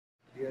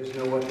You guys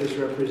know what this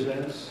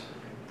represents?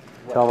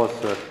 Tell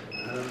us, sir.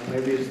 I don't know,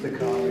 maybe it's the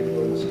comic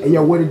books. Hey,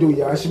 yo, what it do,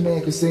 y'all? It's your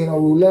man, Casino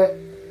Roulette.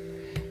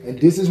 And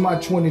this is my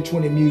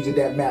 2020 Music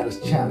That Matters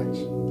challenge.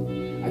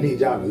 I need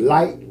y'all to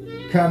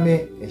like,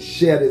 comment, and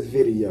share this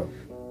video.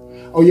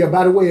 Oh, yeah,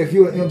 by the way, if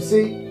you're an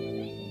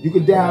MC, you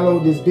can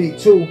download this beat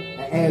too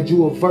and add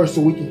you a verse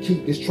so we can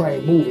keep this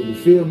train moving, you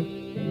feel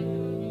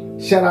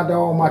me? Shout out to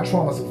all my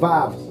trauma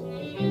survivors.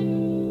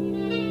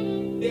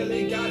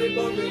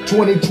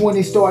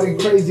 2020 starting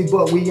crazy,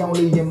 but we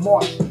only in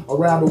March.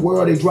 Around the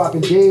world they dropping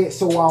dead,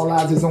 so all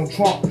eyes is on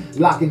Trump.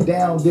 Locking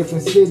down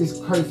different cities,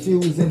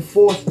 curfews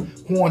enforced.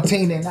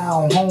 Quarantining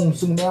our home,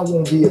 soon that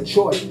won't be a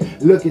choice.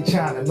 Look at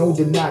China, no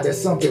deny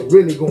there's something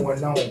really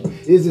going on.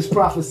 Is this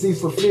prophecy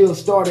fulfilled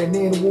starting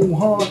in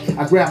Wuhan?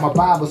 I grabbed my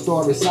Bible,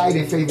 started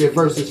reciting favorite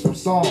verses from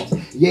Psalms.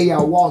 Yeah,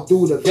 I walked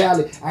through the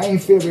valley, I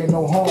ain't fearing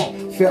no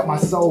harm. Felt my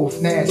soul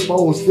now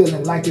exposed,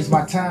 feeling like it's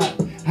my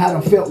time. I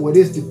done felt what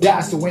it's to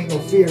die, so ain't no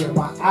fear in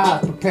my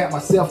eyes. Prepared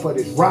myself for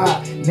this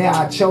ride, now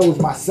I chose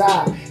my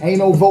side. Ain't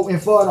no voting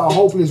for the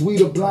hopeless, we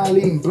the blind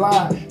leading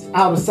blind.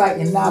 Out of sight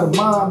and out of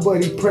mind,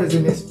 but he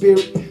present in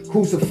spirit.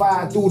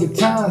 Crucified through the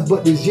times,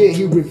 but this year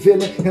he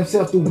revealing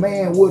himself through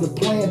man with a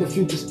plan. The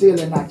future still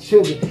in our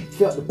children.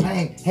 Felt the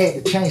pain,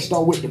 had to change,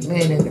 start with the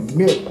man in the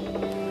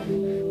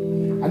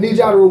mirror. I need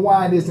y'all to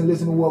rewind this and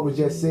listen to what was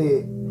just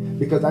said,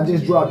 because I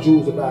just dropped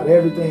jewels about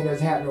everything that's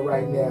happening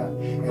right now,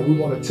 and we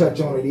want to touch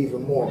on it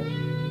even more.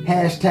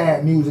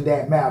 Hashtag Music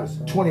That Matters.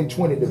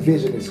 2020, the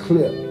vision is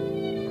clear.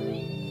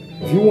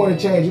 If you want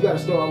to change, you got to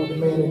start with the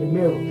man in the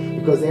mirror,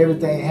 because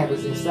everything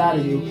happens inside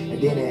of you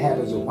and then it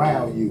happens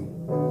around you.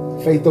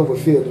 Faith over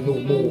fear, the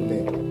new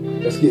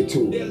movement. Let's get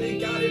to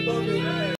it.